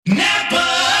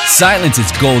Silence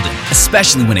is golden,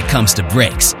 especially when it comes to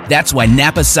brakes. That's why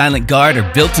Napa Silent Guard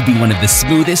are built to be one of the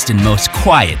smoothest and most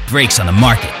quiet brakes on the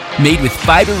market. Made with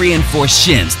fiber-reinforced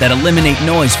shims that eliminate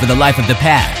noise for the life of the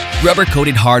pad,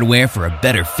 rubber-coated hardware for a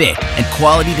better fit, and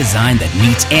quality design that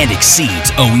meets and exceeds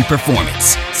OE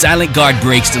performance. Silent Guard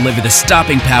brakes deliver the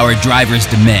stopping power drivers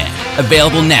demand.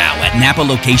 Available now at Napa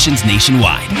locations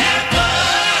nationwide.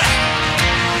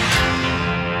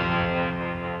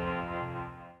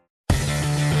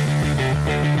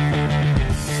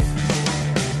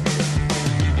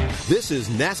 This is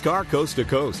NASCAR Coast to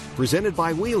Coast, presented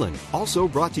by Whelen, also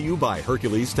brought to you by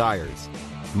Hercules Tires.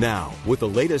 Now, with the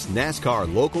latest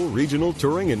NASCAR local, regional,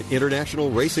 touring, and international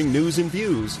racing news and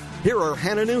views, here are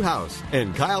Hannah Newhouse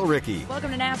and Kyle Rickey.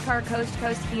 Welcome to NASCAR Coast to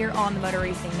Coast here on the Motor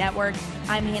Racing Network.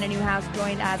 I'm Hannah Newhouse,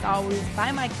 joined as always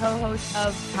by my co-host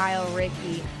of Kyle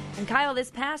Rickey. And Kyle,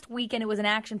 this past weekend, it was an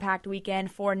action-packed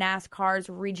weekend for NASCAR's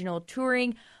regional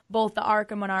touring. Both the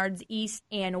ARCA Menards East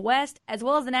and West, as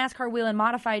well as the NASCAR Whelen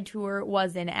Modified Tour,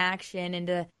 was in action. And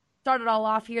to start it all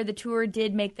off here, the tour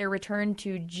did make their return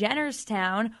to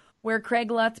Jennerstown, where Craig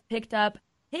Lutz picked up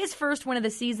his first win of the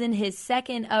season, his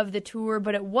second of the tour,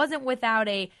 but it wasn't without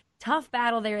a tough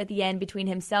battle there at the end between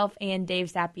himself and Dave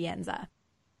Sapienza.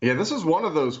 Yeah, this is one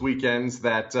of those weekends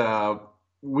that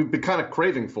we've been kind of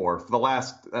craving for the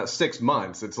last 6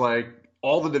 months. It's like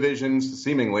all the divisions,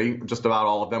 seemingly, just about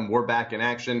all of them, were back in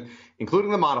action, including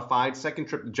the modified. Second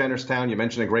trip to Jennerstown. You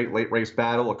mentioned a great late race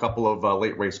battle, a couple of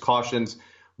late race cautions,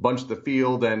 bunched the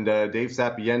field, and Dave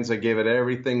Sapienza gave it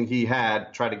everything he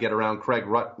had, tried to get around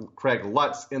Craig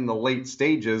Lutz in the late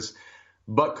stages,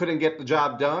 but couldn't get the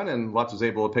job done, and Lutz was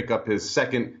able to pick up his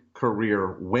second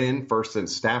career win, first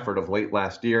since Stafford of late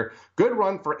last year. Good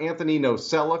run for Anthony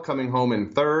Nocella, coming home in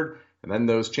third. And then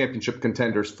those championship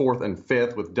contenders, fourth and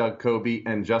fifth, with Doug Coby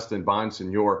and Justin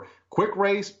Bonsignor. Quick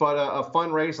race, but a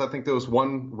fun race. I think there was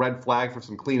one red flag for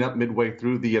some cleanup midway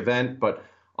through the event. But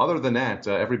other than that,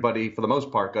 everybody, for the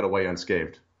most part, got away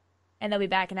unscathed. And they'll be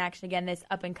back in action again this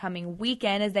up-and-coming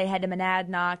weekend as they head to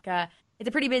Monadnock. It's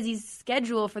a pretty busy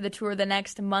schedule for the tour the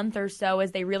next month or so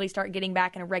as they really start getting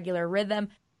back in a regular rhythm,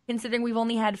 considering we've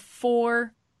only had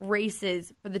 4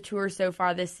 races for the tour so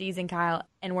far this season, Kyle,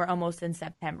 and we're almost in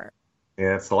September.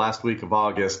 Yeah, it's the last week of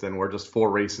August, and we're just 4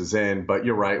 races in. But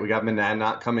you're right, we got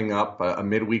Monadnock coming up, a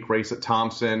midweek race at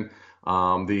Thompson,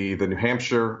 the New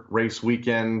Hampshire race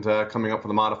weekend coming up for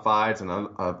the modifieds, and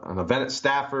an event at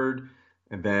Stafford,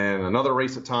 and then another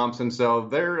race at Thompson. So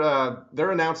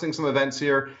they're announcing some events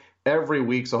here every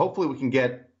week. So hopefully we can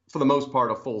get, for the most part,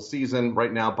 a full season.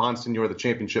 Right now, Bonsignor, the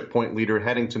championship point leader,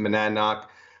 heading to Monadnock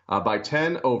by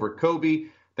 10 over Coby.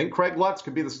 I think Craig Lutz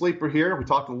could be the sleeper here. We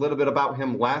talked a little bit about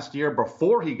him last year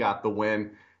before he got the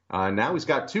win. Now he's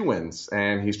got 2 wins,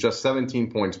 and he's just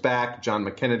 17 points back. John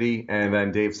McKennedy and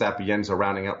then Dave Sapienza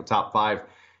rounding out the top 5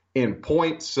 in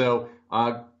points. So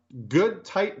good,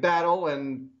 tight battle,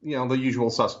 and the usual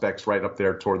suspects right up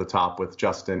there toward the top with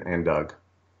Justin and Doug.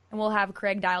 And we'll have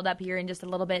Craig dialed up here in just a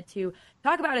little bit to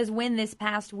talk about his win this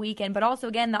past weekend, but also,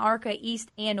 again, the ARCA East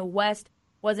and West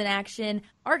was in action.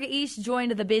 ARCA East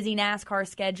joined the busy NASCAR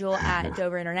schedule at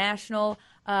Dover International.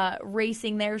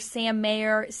 Racing there, Sam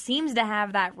Mayer seems to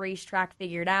have that racetrack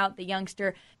figured out. The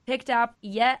youngster picked up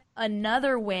yet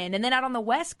another win. And then out on the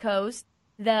West Coast,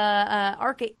 the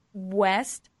ARCA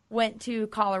West went to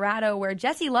Colorado, where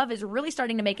Jesse Love is really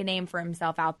starting to make a name for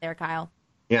himself out there, Kyle.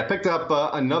 Yeah, picked up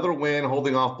another win,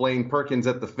 holding off Blaine Perkins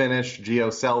at the finish. Gio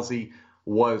Scelzi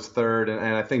was third,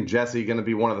 and I think Jesse going to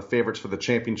be one of the favorites for the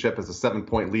championship as a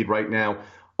 7-point lead right now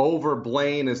over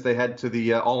Blaine as they head to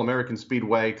the All-American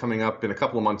Speedway coming up in a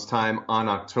couple of months' time on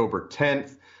October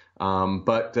 10th.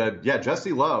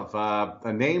 Jesse Love,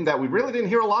 a name that we really didn't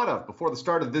hear a lot of before the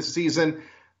start of this season,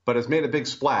 but has made a big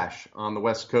splash on the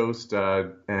West Coast,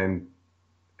 and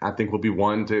I think will be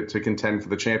one to contend for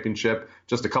the championship.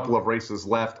 Just a couple of races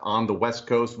left on the West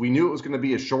Coast. We knew it was going to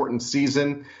be a shortened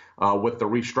season with the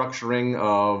restructuring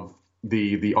of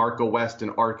the ARCA West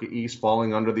and ARCA East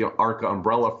falling under the ARCA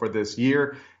umbrella for this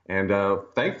year. And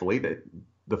thankfully,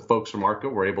 the folks from ARCA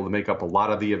were able to make up a lot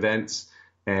of the events.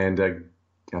 And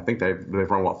I think they've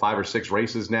run, 5 or 6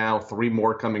 races now, 3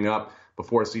 more coming up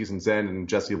before season's end. And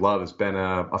Jesse Love has been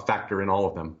a factor in all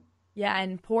of them. Yeah,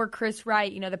 and poor Chris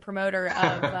Wright, the promoter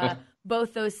of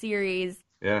both those series.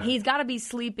 Yeah. He's got to be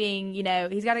sleeping,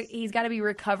 he's got to be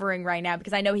recovering right now,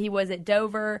 because I know he was at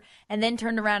Dover and then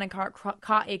turned around and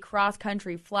caught a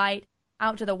cross-country flight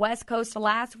out to the West Coast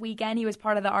last weekend. He was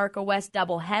part of the ARCA West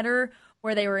doubleheader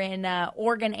where they were in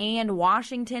Oregon and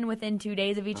Washington within 2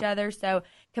 days of each other. So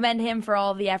commend him for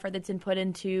all of the effort that's been put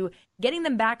into getting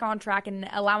them back on track and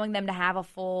allowing them to have a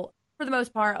full for the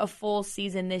most part, a full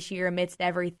season this year amidst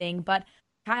everything. But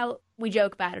Kyle, we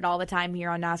joke about it all the time here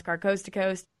on NASCAR Coast to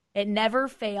Coast. It never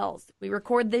fails. We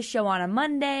record this show on a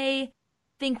Monday,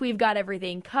 think we've got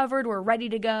everything covered, we're ready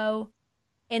to go,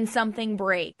 and something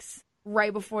breaks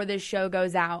right before this show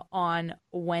goes out on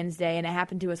Wednesday, and it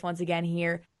happened to us once again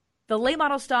here. The late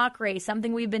model stock race,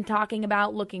 something we've been talking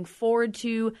about, looking forward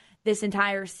to this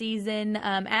entire season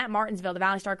at Martinsville. The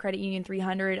Valley Star Credit Union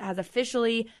 300 has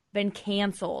officially been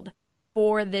canceled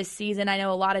for this season. I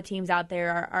know a lot of teams out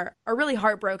there are really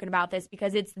heartbroken about this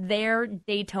because it's their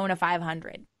Daytona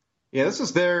 500. Yeah, this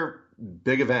is their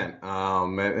big event,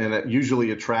 and it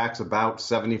usually attracts about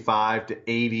 75 to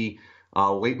 80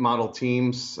 late model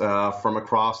teams from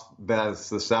across the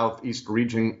southeast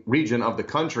region of the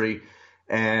country,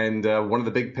 and one of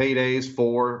the big paydays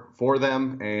for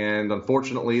them. And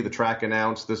unfortunately, the track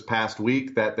announced this past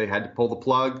week that they had to pull the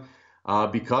plug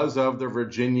because of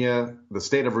the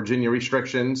state of Virginia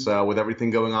restrictions with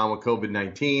everything going on with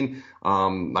COVID-19.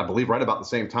 I believe right about the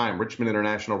same time, Richmond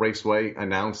International Raceway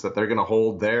announced that they're going to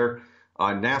hold their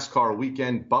NASCAR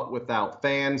weekend, but without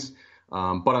fans.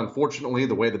 But unfortunately,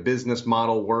 the way the business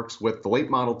model works with the late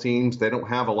model teams, they don't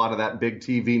have a lot of that big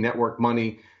TV network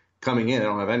money coming in. They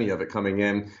don't have any of it coming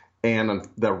in. And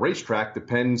the racetrack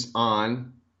depends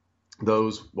on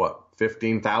those,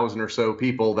 15,000 or so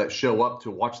people that show up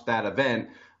to watch that event.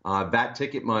 That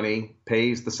ticket money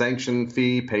pays the sanction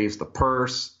fee, pays the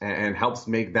purse, and helps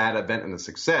make that event a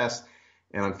success.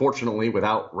 And unfortunately,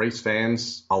 without race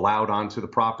fans allowed onto the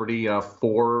property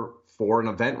for an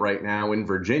event right now in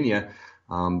Virginia,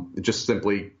 it just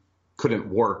simply couldn't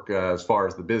work as far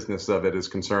as the business of it is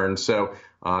concerned. So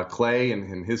Clay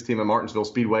and his team at Martinsville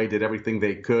Speedway did everything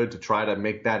they could to try to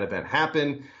make that event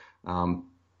happen.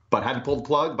 But had to pull the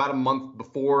plug about a month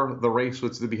before the race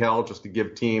was to be held, just to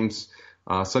give teams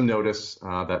some notice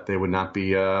that they would not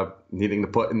be needing to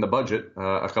put in the budget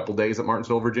a couple days at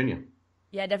Martinsville, Virginia.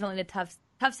 Yeah, definitely a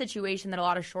tough situation that a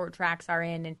lot of short tracks are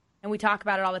in. And we talk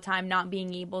about it all the time, not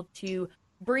being able to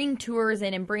bring tours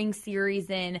in and bring series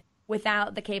in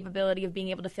without the capability of being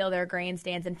able to fill their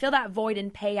grandstands and fill that void in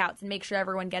payouts and make sure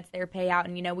everyone gets their payout.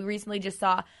 And, we recently just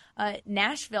saw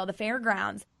Nashville, the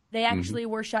fairgrounds. They actually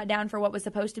were shut down for what was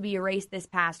supposed to be a race this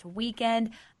past weekend.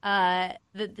 The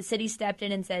city stepped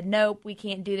in and said, nope, we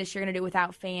can't do this. You're going to do it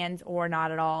without fans or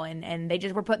not at all. And they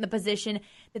just were put in the position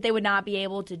that they would not be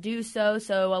able to do so.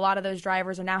 So a lot of those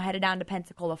drivers are now headed down to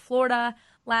Pensacola, Florida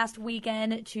last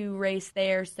weekend to race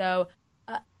there. So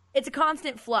it's a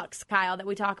constant flux, Kyle, that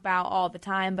we talk about all the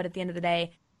time. But at the end of the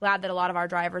day, glad that a lot of our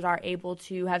drivers are able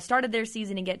to have started their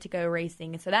season and get to go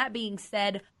racing. So that being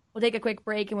said, we'll take a quick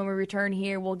break, and when we return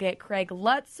here, we'll get Craig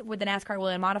Lutz with the NASCAR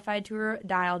Whelen Modified Tour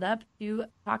dialed up to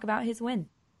talk about his win.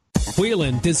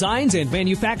 Whelen designs and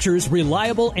manufactures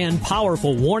reliable and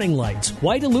powerful warning lights,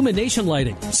 white illumination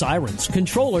lighting, sirens,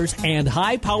 controllers, and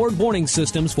high-powered warning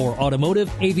systems for automotive,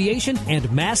 aviation,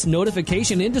 and mass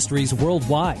notification industries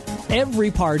worldwide.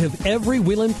 Every part of every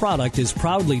Whelen product is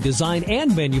proudly designed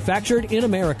and manufactured in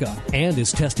America and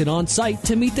is tested on site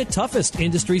to meet the toughest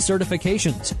industry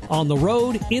certifications. On the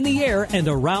road, in the air, and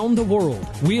around the world,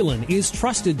 Whelen is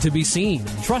trusted to be seen,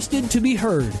 trusted to be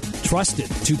heard, trusted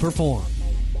to perform.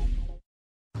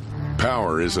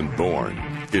 Power isn't born,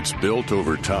 it's built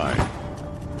over time.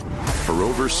 For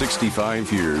over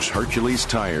 65 years, Hercules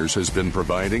Tires has been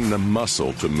providing the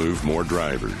muscle to move more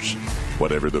drivers.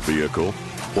 Whatever the vehicle,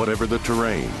 whatever the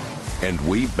terrain, and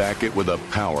we back it with a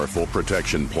powerful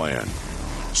protection plan.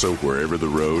 So wherever the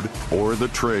road or the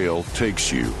trail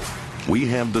takes you, we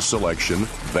have the selection,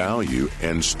 value,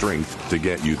 and strength to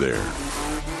get you there.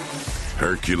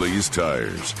 Hercules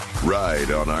Tires. Ride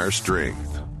on our strength.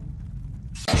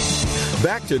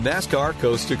 Back to NASCAR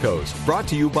Coast to Coast, brought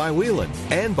to you by Whelen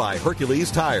and by Hercules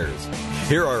Tires.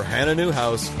 Here are Hannah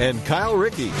Newhouse and Kyle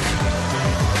Rickey.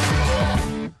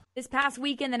 This past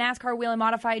weekend, the NASCAR Whelen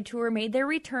Modified Tour made their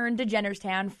return to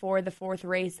Jennerstown for the fourth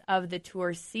race of the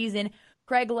tour season.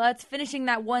 Craig Lutz, finishing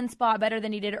that one spot better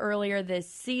than he did earlier this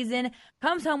season,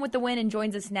 comes home with the win and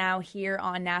joins us now here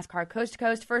on NASCAR Coast to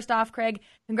Coast. First off, Craig,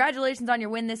 congratulations on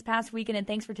your win this past weekend, and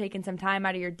thanks for taking some time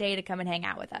out of your day to come and hang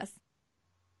out with us.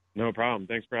 No problem.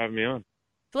 Thanks for having me on.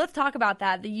 So let's talk about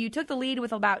that. You took the lead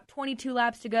with about 22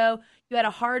 laps to go. You had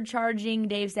a hard-charging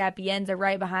Dave Sapienza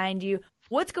right behind you.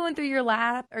 What's going through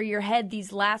your head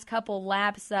these last couple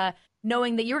laps,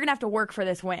 knowing that you were going to have to work for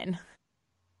this win?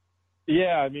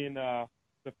 Yeah, I mean, the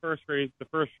first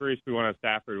race we won at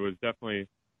Stafford was definitely,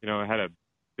 it had a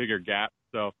bigger gap,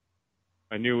 so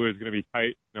I knew it was going to be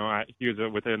tight. He was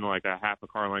within like a half a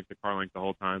car length the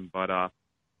whole time, but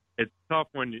it's tough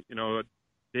when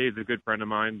Dave's a good friend of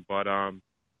mine, but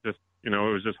just it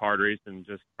was just hard racing,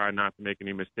 just trying not to make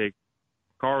any mistakes.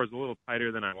 The car was a little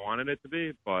tighter than I wanted it to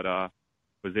be, but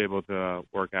was able to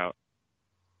work out.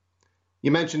 You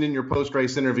mentioned in your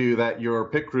post-race interview that your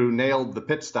pit crew nailed the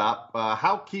pit stop.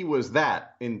 How key was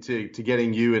that into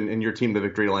getting you and your team to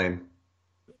victory lane?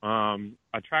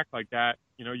 A track like that,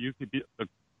 you could be the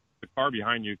car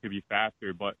behind you could be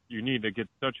faster, but you need to get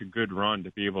such a good run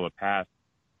to be able to pass.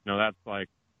 That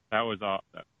was a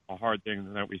hard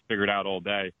thing that we figured out all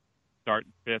day.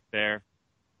 Starting fifth there,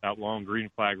 that long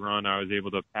green flag run, I was able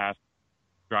to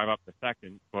drive up to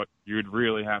second, but you'd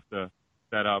really have to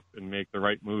set up and make the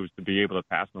right moves to be able to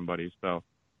pass somebody. So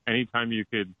anytime you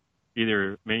could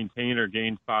either maintain or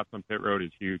gain spots on pit road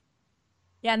is huge.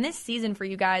 Yeah, and this season for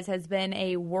you guys has been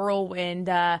a whirlwind.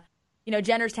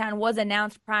 Jennerstown was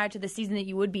announced prior to the season that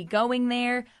you would be going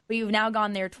there, but you've now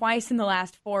gone there twice in the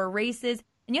last 4 races,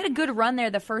 and you had a good run there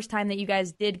the first time that you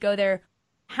guys did go there.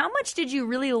 How much did you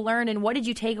really learn, and what did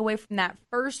you take away from that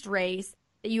first race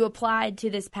that you applied to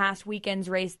this past weekend's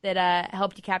race that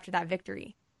helped you capture that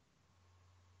victory?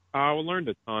 I learned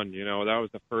a ton. That was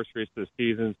the first race of the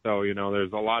season, so,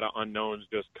 there's a lot of unknowns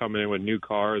just coming in with new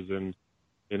cars, and,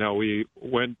 we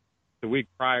went the week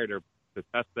prior to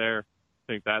test there.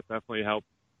 I think that definitely helped.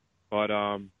 But,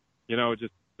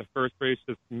 just the first race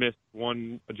just missed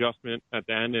one adjustment at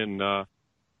the end and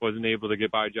wasn't able to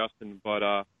get by Justin.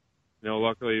 But,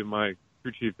 luckily my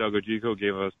crew chief, Doug Ojico,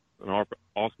 gave us an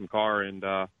awesome car and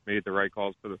made the right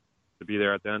calls to be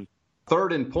there at the end.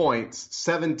 Third in points,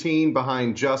 17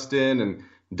 behind Justin and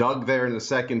Doug there in the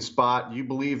second spot. You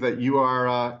believe that you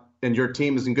are and your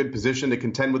team is in good position to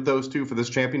contend with those two for this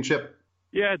championship?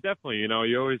 Yeah, definitely.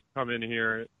 You always come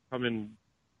into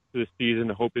the season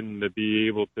hoping to be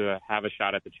able to have a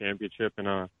shot at the championship. And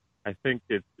I think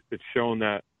it's shown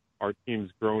that our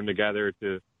team's grown together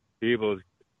to be able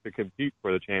to compete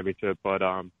for the championship. But,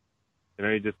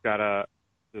 you just gotta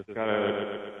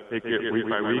take it week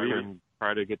by week and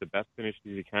try to get the best finish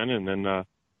that you can, and then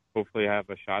hopefully have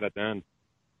a shot at the end.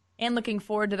 And looking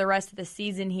forward to the rest of the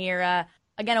season here.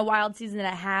 Again, a wild season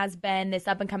that it has been this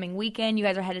up-and-coming weekend. You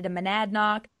guys are headed to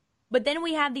Monadnock. But then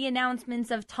we have the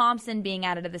announcements of Thompson being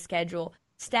added to the schedule,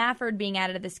 Stafford being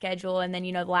added to the schedule, and then,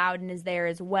 Loudon is there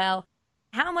as well.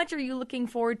 How much are you looking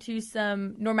forward to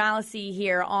some normalcy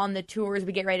here on the tour as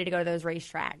we get ready to go to those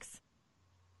racetracks?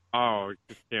 Oh, I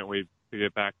just can't wait to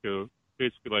get back to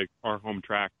basically like our home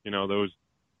track. Those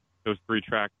 3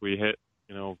 tracks we hit,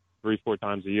 3-4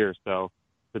 times a year. So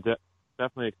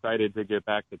definitely excited to get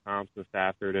back to Thompson,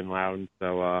 Stafford, and Loudon.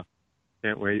 So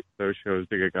can't wait for those shows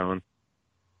to get going.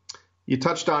 You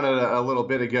touched on it a little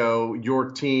bit ago.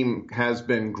 Your team has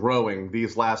been growing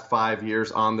these last 5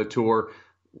 years on the tour.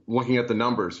 Looking at the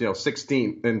numbers,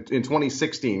 16 in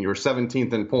 2016, you were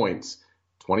 17th in points.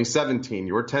 2017,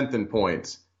 you were 10th in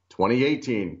points.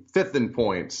 2018, 5th in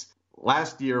points.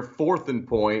 Last year, 4th in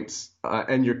points,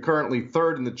 and you're currently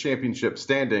 3rd in the championship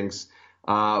standings.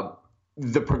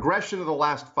 The progression of the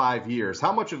last 5 years,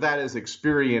 how much of that is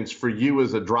experience for you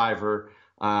as a driver,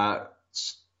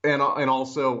 and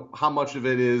also how much of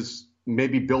it is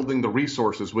maybe building the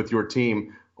resources with your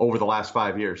team over the last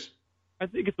 5 years? I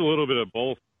think it's a little bit of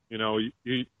both.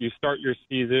 You start your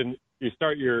season, you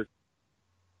start your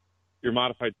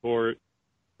modified tour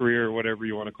career, whatever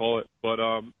you want to call it. But,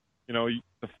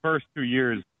 the first 2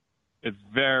 years, it's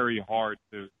very hard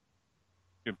to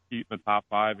compete in the top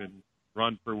 5 and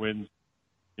run for wins.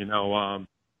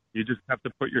 You just have to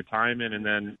put your time in, and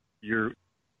then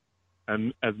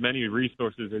and as many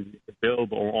resources as you can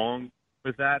build along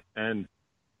with that, and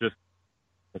just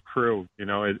the crew.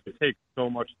 It takes so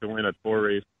much to win a tour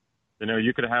race.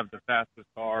 You could have the fastest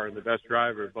car and the best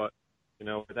driver, but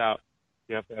without,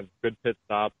 you have to have good pit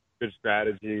stops, good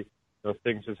strategy. Those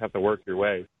things just have to work your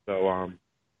way. So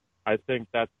I think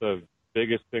that's the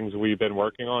biggest things we've been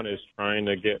working on, is trying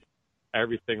to get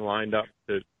everything lined up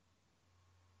to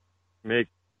make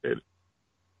it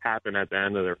happen at the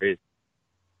end of the race.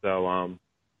 So, I'm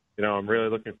really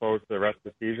looking forward to the rest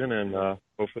of the season, and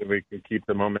hopefully we can keep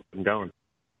the momentum going.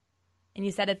 And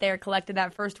you said it there, collected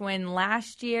that first win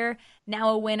last year, now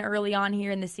a win early on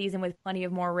here in the season with plenty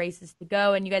of more races to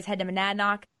go. And you guys head to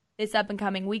Monadnock this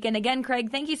up-and-coming weekend. Again,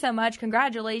 Craig, thank you so much.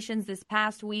 Congratulations this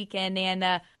past weekend,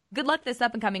 and good luck this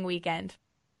up-and-coming weekend.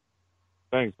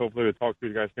 Thanks. Hopefully we'll talk to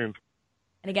you guys soon.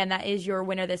 And again, that is your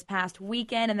winner this past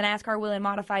weekend in the NASCAR Whelen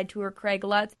Modified Tour, Craig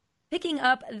Lutz, picking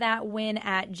up that win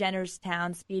at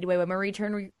Jennerstown Speedway. When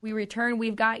we return,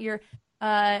 we've got your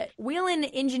Whelen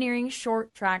Engineering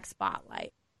Short Track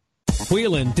Spotlight.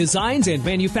 Whelen designs and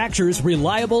manufactures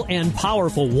reliable and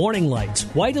powerful warning lights,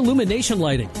 white illumination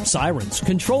lighting, sirens,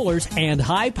 controllers, and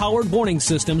high-powered warning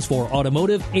systems for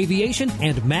automotive, aviation,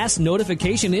 and mass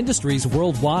notification industries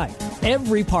worldwide.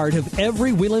 Every part of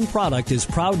every Whelen product is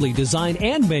proudly designed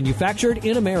and manufactured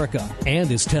in America and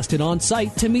is tested on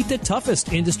site to meet the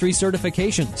toughest industry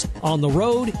certifications. On the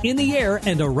road, in the air,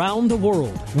 and around the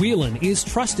world, Whelen is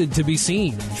trusted to be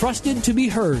seen, trusted to be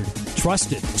heard,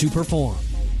 trusted to perform.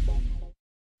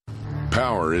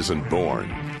 Power isn't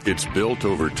born, it's built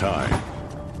over time.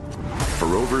 For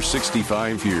over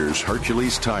 65 years,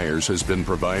 Hercules Tires has been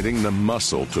providing the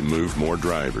muscle to move more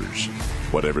drivers.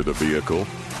 Whatever the vehicle,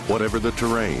 whatever the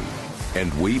terrain,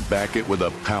 and we back it with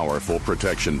a powerful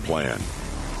protection plan.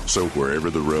 So wherever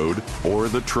the road or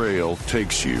the trail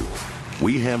takes you,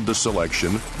 we have the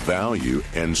selection, value,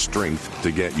 and strength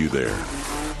to get you there.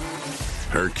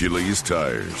 Hercules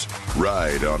Tires.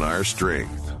 Ride on our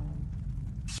strength.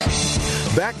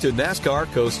 Back to NASCAR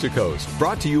Coast to Coast,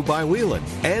 brought to you by Whelen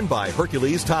and by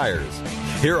Hercules Tires.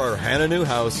 Here are Hannah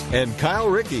Newhouse and Kyle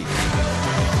Rickey.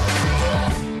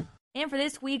 And for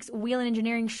this week's Whelen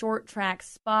Engineering Short Track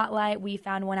Spotlight, we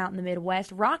found one out in the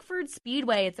Midwest, Rockford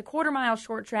Speedway. It's a quarter-mile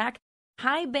short track,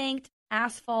 high-banked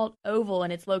asphalt oval,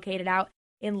 and it's located out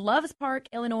in Loves Park,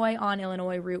 Illinois, on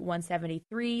Illinois Route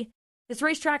 173. This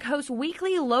racetrack hosts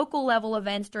weekly local-level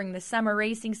events during the summer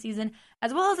racing season,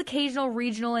 as well as occasional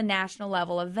regional and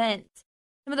national-level events.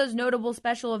 Some of those notable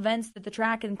special events that the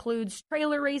track includes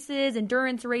trailer races,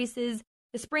 endurance races,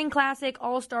 the Spring Classic,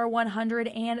 All-Star 100,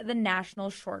 and the National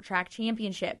Short Track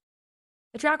Championship.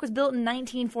 The track was built in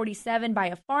 1947 by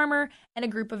a farmer and a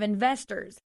group of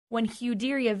investors. When Hugh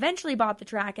Deary eventually bought the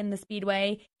track and the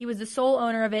speedway, he was the sole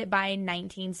owner of it by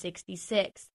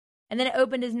 1966. And then it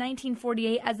opened as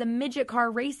 1948 as a midget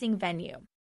car racing venue.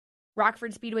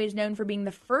 Rockford Speedway is known for being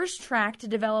the first track to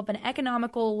develop an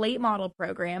economical late model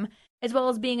program, as well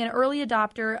as being an early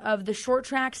adopter of the short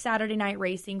track Saturday night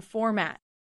racing format.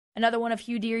 Another one of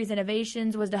Hugh Deary's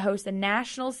innovations was to host a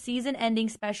national season-ending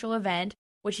special event,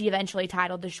 which he eventually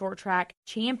titled the Short Track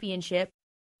Championship.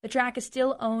 The track is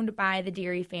still owned by the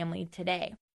Deary family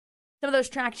today. Some of those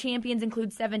track champions include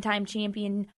 7-time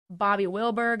champion Bobby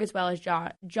Wilberg, as well as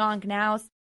John Knaus,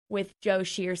 with Joe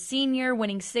Shear Sr.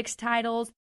 winning 6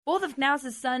 titles. Both of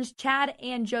Knaus' sons, Chad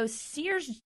and Joe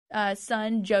Sears'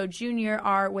 son, Joe Jr.,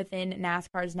 are within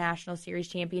NASCAR's National Series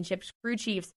Championships crew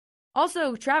chiefs.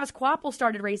 Also, Travis Kvapil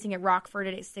started racing at Rockford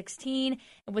at 16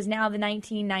 and was now the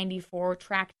 1994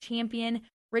 track champion.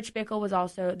 Rich Bickle was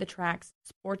also the track's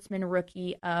Sportsman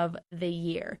Rookie of the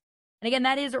Year. And again,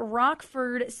 that is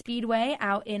Rockford Speedway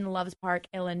out in Loves Park,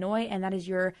 Illinois, and that is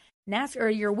your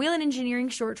Whelen Engineering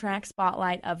Short Track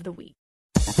Spotlight of the Week.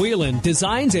 Whelen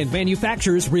designs and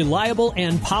manufactures reliable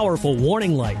and powerful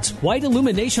warning lights, white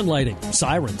illumination lighting,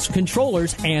 sirens,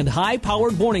 controllers, and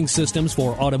high-powered warning systems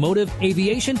for automotive,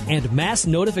 aviation, and mass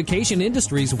notification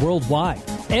industries worldwide.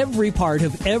 Every part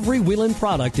of every Whelen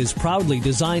product is proudly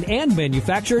designed and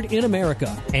manufactured in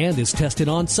America and is tested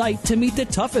on site to meet the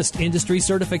toughest industry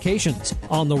certifications.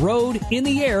 On the road, in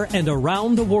the air, and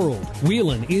around the world,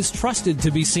 Whelen is trusted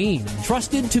to be seen,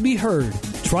 trusted to be heard,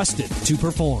 trusted to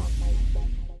perform.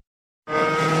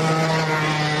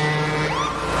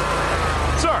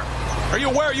 Sir, are you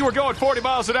aware you were going 40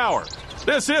 miles an hour?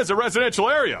 This is a residential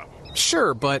area.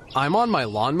 Sure, but I'm on my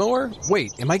lawnmower?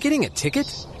 Wait, am I getting a ticket?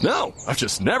 No, I've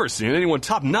just never seen anyone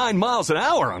top 9 miles an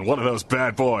hour on one of those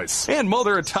bad boys. And mow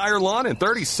their entire lawn in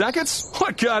 30 seconds?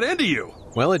 What got into you?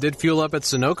 Well, it did fuel up at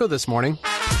Sunoco this morning.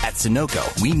 At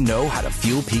Sunoco, we know how to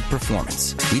fuel peak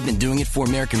performance. We've been doing it for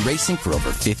American racing for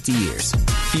over 50 years.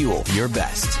 Fuel your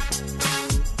best.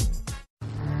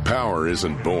 Power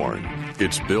isn't born,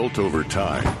 it's built over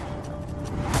time.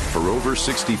 For over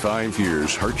 65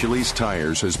 years, Hercules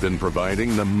Tires has been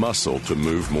providing the muscle to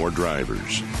move more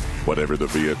drivers. Whatever the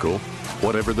vehicle,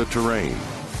 whatever the terrain,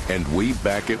 and we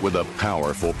back it with a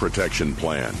powerful protection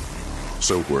plan.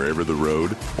 So wherever the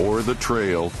road or the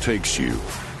trail takes you,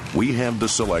 we have the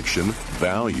selection,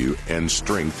 value, and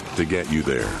strength to get you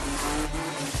there.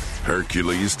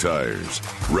 Hercules Tires.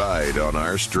 Ride on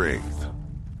our strength.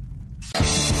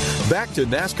 Back to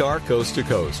NASCAR Coast to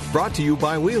Coast, brought to you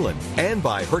by Whelen and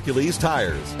by Hercules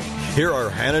Tires. Here are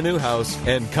Hannah Newhouse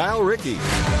and Kyle Rickey.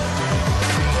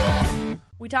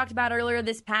 We talked about earlier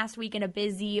this past weekend, a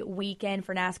busy weekend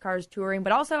for NASCAR's touring,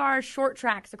 but also our short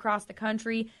tracks across the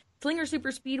country. Slinger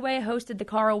Superspeedway hosted the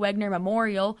Carl Wegner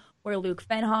Memorial, where Luke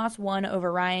Fenhaus won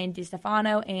over Ryan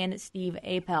DiStefano and Steve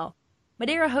Apel.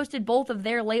 Madera hosted both of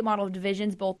their late model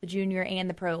divisions, both the junior and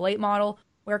the pro late model,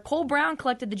 where Cole Brown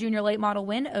collected the junior late model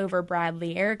win over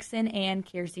Bradley Erickson and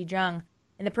Kiersey Jung.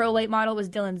 In the pro late model was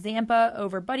Dylan Zampa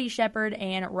over Buddy Shepard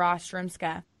and Ross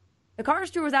Strumska. The Cars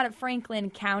Tour was out at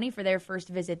Franklin County for their first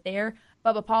visit there.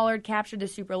 Bubba Pollard captured the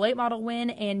super late model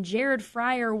win, and Jared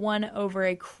Fryer won over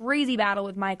a crazy battle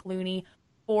with Mike Looney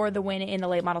for the win in the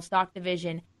late model stock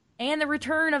division. And the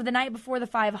return of the night before the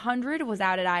 500 was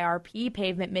out at IRP.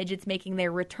 Pavement Midgets making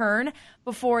their return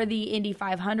before the Indy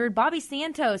 500. Bobby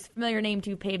Santos, familiar name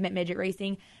to Pavement Midget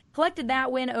Racing, collected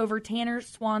that win over Tanner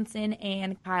Swanson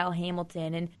and Kyle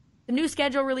Hamilton. And some new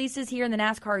schedule releases here in the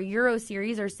NASCAR Euro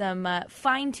Series, or some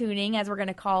fine-tuning, as we're going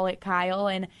to call it, Kyle,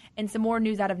 and some more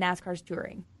news out of NASCAR's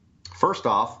touring. First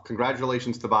off,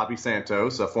 congratulations to Bobby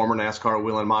Santos, a former NASCAR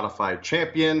Wheel and Modified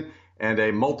champion and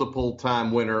a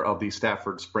multiple-time winner of the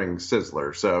Stafford Springs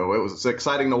Sizzler. So it was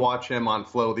exciting to watch him on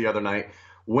Flow the other night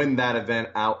win that event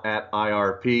out at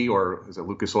IRP, or is it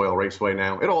Lucas Oil Raceway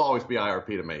now? It'll always be IRP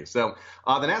to me. So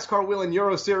the NASCAR Wheel and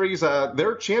Euro Series,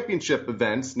 their championship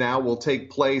events now will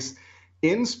take place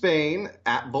in Spain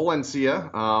at Valencia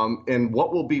in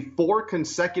what will be 4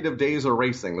 consecutive days of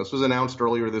racing. This was announced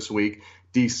earlier this week,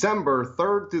 December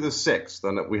 3rd through the 6th.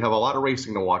 And we have a lot of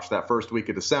racing to watch that first week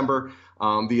of December.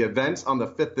 The events on the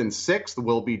 5th and 6th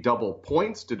will be double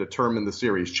points to determine the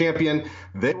series champion.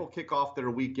 They will kick off their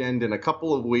weekend in a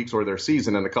couple of weeks, or their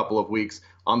season in a couple of weeks,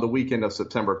 on the weekend of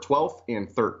September 12th and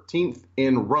 13th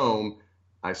in Rome.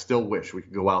 I still wish we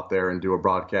could go out there and do a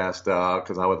broadcast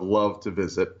because I would love to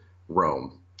visit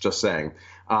Rome. Just saying.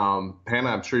 Hannah,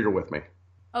 I'm sure you're with me.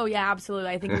 Oh, yeah, absolutely.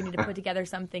 I think we need to put together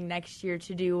something next year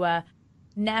to do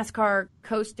NASCAR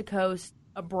coast to coast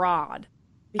abroad.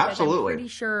 Because absolutely. I'm pretty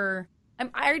sure,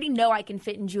 I already know I can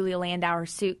fit in Julia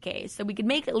Landauer's suitcase, so we could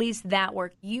make at least that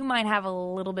work. You might have a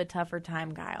little bit tougher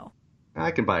time, Kyle.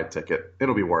 I can buy a ticket.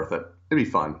 It'll be worth it. It'll be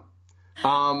fun.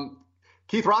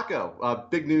 Keith Rocco,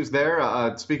 big news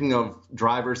there. Speaking of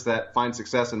drivers that find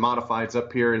success in modifieds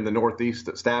up here in the Northeast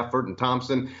at Stafford and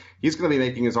Thompson, he's going to be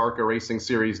making his ARCA Racing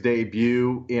Series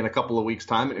debut in a couple of weeks'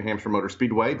 time at New Hampshire Motor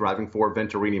Speedway, driving for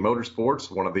Venturini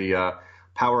Motorsports, one of the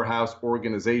powerhouse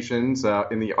organizations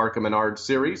in the ARCA Menard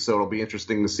Series. So it'll be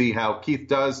interesting to see how Keith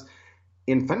does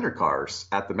in Fender cars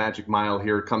at the Magic Mile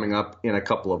here coming up in a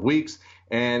couple of weeks.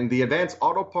 And the Advanced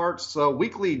Auto Parts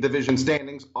weekly division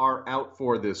standings are out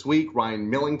for this week. Ryan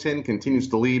Millington continues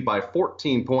to lead by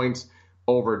 14 points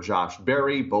over Josh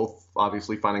Berry, both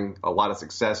obviously finding a lot of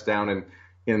success down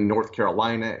in North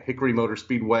Carolina at Hickory Motor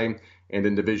Speedway. And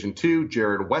in Division 2,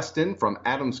 Jared Weston from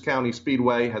Adams County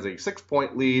Speedway has a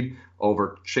 6-point lead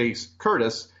over Chase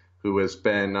Curtis, who has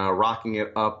been rocking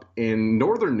it up in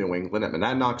northern New England at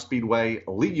Monadnock Speedway,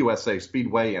 Elite USA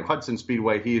Speedway, and Hudson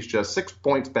Speedway. He is just 6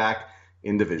 points back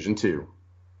in Division 2.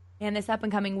 And this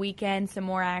up-and-coming weekend, some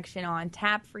more action on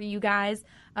tap for you guys.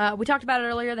 We talked about it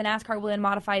earlier. The NASCAR Wheel and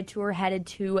Modified Tour headed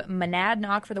to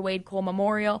Monadnock for the Wade Cole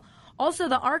Memorial. Also,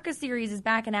 the ARCA Series is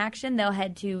back in action. They'll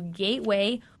head to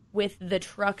Gateway with the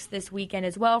trucks this weekend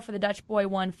as well for the Dutch Boy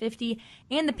 150.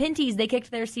 And the Pinties, they kicked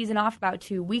their season off about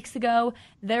 2 weeks ago.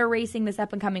 They're racing this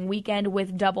up-and-coming weekend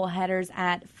with double headers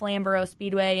at Flamborough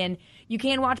Speedway. And you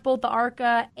can watch both the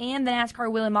ARCA and the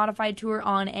NASCAR Wheel and Modified Tour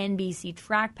on NBC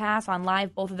Track Pass on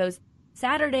live, both of those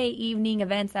Saturday evening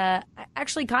events.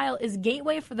 Actually, Kyle, is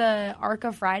Gateway for the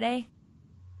ARCA Friday?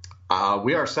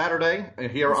 We are Saturday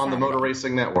here on the Motor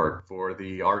Racing Network for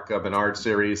the ARCA Menard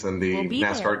Series, and the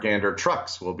NASCAR Gander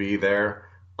trucks will be there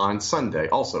on Sunday,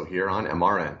 also here on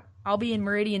MRN. I'll be in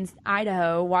Meridian,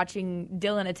 Idaho, watching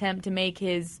Dylan attempt to make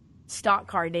his stock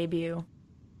car debut.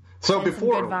 So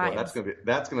before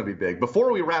that's gonna be big.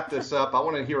 Before we wrap this up, I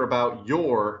want to hear about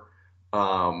your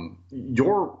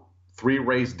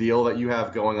 3-race deal that you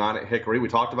have going on at Hickory. We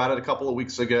talked about it a couple of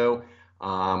weeks ago.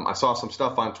 I saw some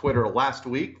stuff on Twitter last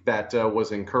week that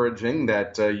was encouraging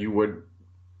that you would,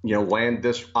 land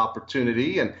this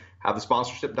opportunity and have the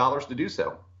sponsorship dollars to do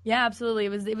so. Yeah, absolutely.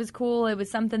 It was cool. It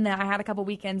was something that I had a couple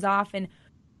weekends off, and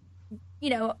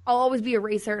I'll always be a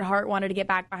racer at heart. Wanted to get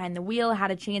back behind the wheel.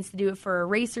 Had a chance to do it for a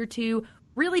race or two.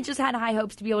 Really, just had high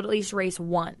hopes to be able to at least race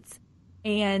once.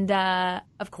 And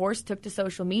of course, took to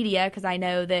social media because I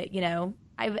know that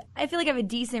I feel like I have a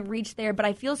decent reach there, but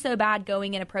I feel so bad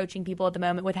going and approaching people at the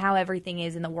moment with how everything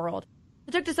is in the world.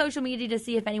 I took to social media to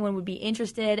see if anyone would be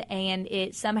interested, and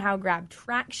it somehow grabbed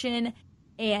traction,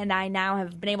 and I now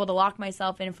have been able to lock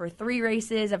myself in for 3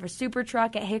 races of a super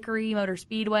truck at Hickory Motor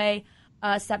Speedway,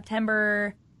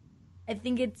 September, I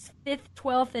think it's 5th,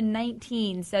 12th, and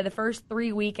 19th, so the first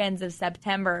 3 weekends of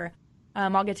September.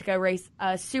 I'll get to go race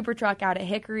a super truck out at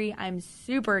Hickory. I'm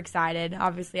super excited.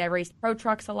 Obviously, I raced pro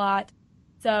trucks a lot.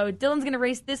 So Dylan's going to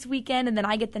race this weekend, and then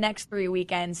I get the next 3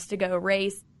 weekends to go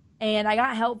race. And I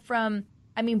got help from,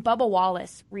 I mean, Bubba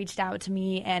Wallace reached out to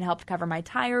me and helped cover my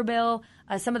tire bill.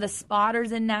 Some of the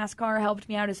spotters in NASCAR helped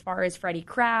me out as far as Freddie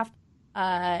Kraft,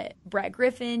 Brett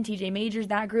Griffin, TJ Majors,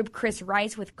 that group. Chris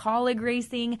Rice with Colleague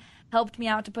Racing helped me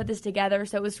out to put this together.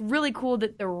 So it was really cool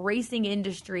that the racing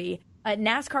industry,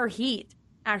 NASCAR Heat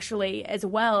actually as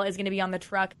well, is going to be on the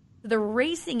truck. The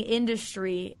racing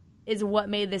industry is what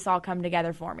made this all come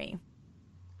together for me.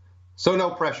 So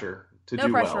no pressure to do well.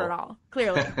 No pressure at all,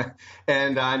 clearly.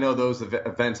 And I know those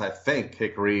events, I think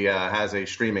Hickory has a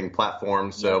streaming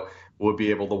platform, so we'll be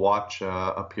able to watch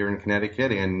up here in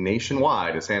Connecticut and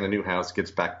nationwide as Hannah Newhouse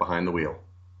gets back behind the wheel.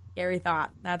 Scary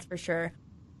thought, that's for sure.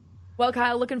 Well,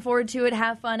 Kyle, looking forward to it.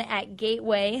 Have fun at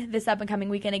Gateway this up-and-coming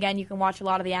weekend. Again, you can watch a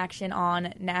lot of the action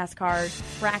on NASCAR's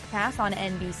Track Pass on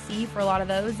NBC for a lot of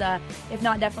those. If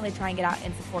not, definitely try and get out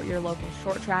and support your local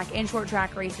short track and short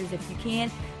track racers if you can.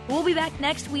 We'll be back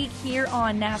next week here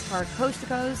on NASCAR Coast to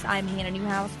Coast. I'm Hannah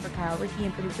Newhouse for Kyle Rickey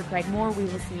and producer Craig Moore. We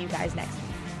will see you guys next week.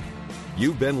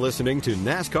 You've been listening to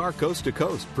NASCAR Coast to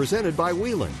Coast, presented by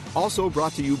Whelen, also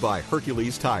brought to you by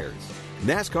Hercules Tires.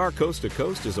 NASCAR Coast to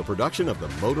Coast is a production of the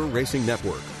Motor Racing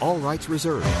Network. All rights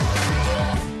reserved.